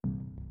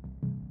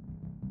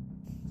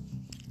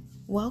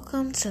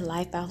Welcome to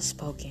Life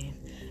Outspoken,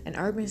 an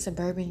urban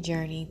suburban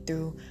journey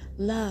through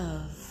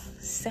love,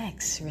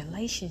 sex,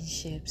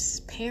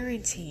 relationships,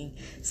 parenting,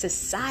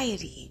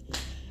 society,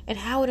 and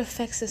how it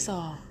affects us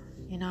all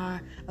in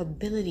our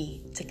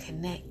ability to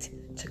connect,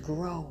 to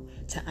grow,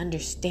 to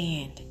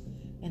understand,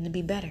 and to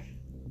be better.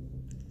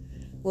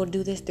 We'll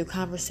do this through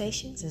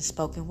conversations and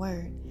spoken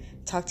word.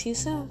 Talk to you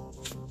soon.